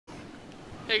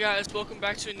Hey guys, welcome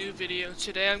back to a new video.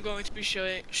 Today I'm going to be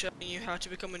showing you how to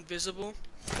become invisible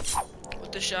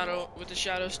with the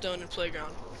shadow stone in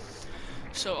playground.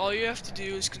 So all you have to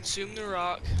do is consume the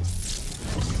rock,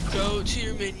 go to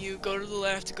your menu, go to the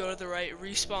left, go to the right,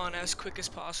 respawn as quick as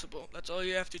possible. That's all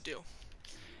you have to do.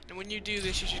 And when you do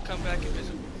this, you should come back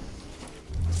invisible.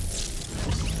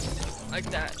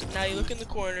 Like that. Now you look in the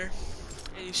corner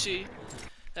and you see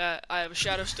that I have a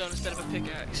shadow stone instead of a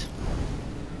pickaxe.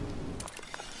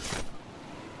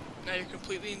 Now you're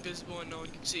completely invisible and no one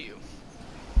can see you.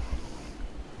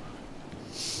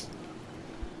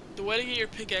 The way to get your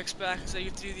pickaxe back is that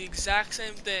you have to do the exact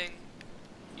same thing.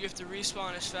 You have to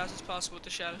respawn as fast as possible with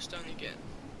the shadow stone you get.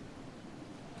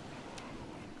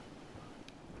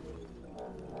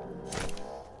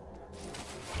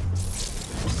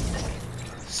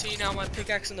 See, now my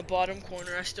pickaxe in the bottom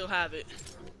corner, I still have it.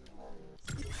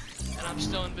 And I'm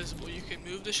still invisible. You can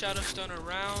move the shadow stone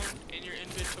around in your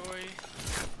inventory,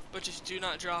 but just do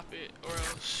not drop it, or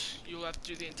else you'll have to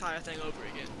do the entire thing over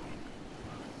again.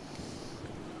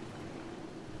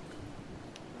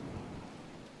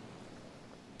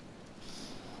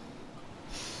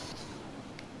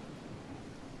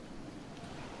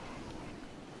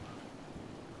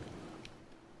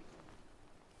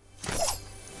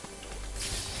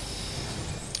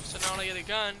 So now when I get a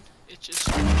gun, it's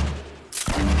just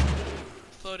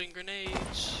floating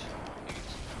grenades.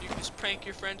 You can just prank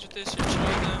your friends with this or show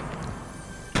them.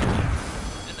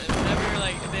 And then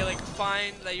whenever they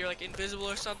find that you're invisible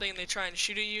or something and they try and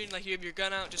shoot at you and you have your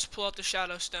gun out, just pull out the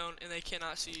shadow stone and they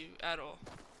cannot see you at all.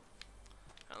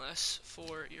 Unless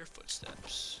for your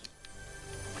footsteps.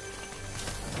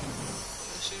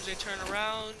 As soon as they turn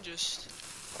around, just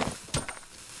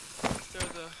throw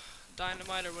the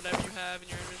dynamite or whatever you have in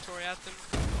your inventory at them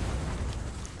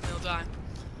and they'll die.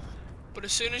 But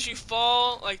as soon as you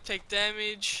fall, take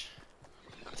damage,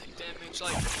 not take damage,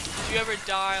 if you ever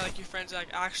die, your friends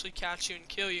actually catch you and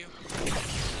kill you,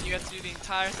 then you have to do the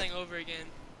entire thing over again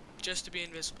just to be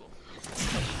invisible.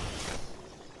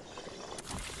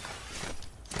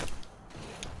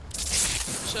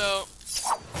 So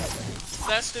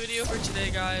that's the video for today,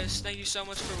 guys. Thank you so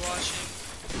much for watching.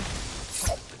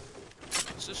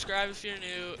 Subscribe if you're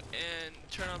new and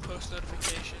turn on post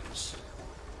notifications.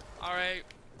 Alright,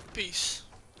 peace.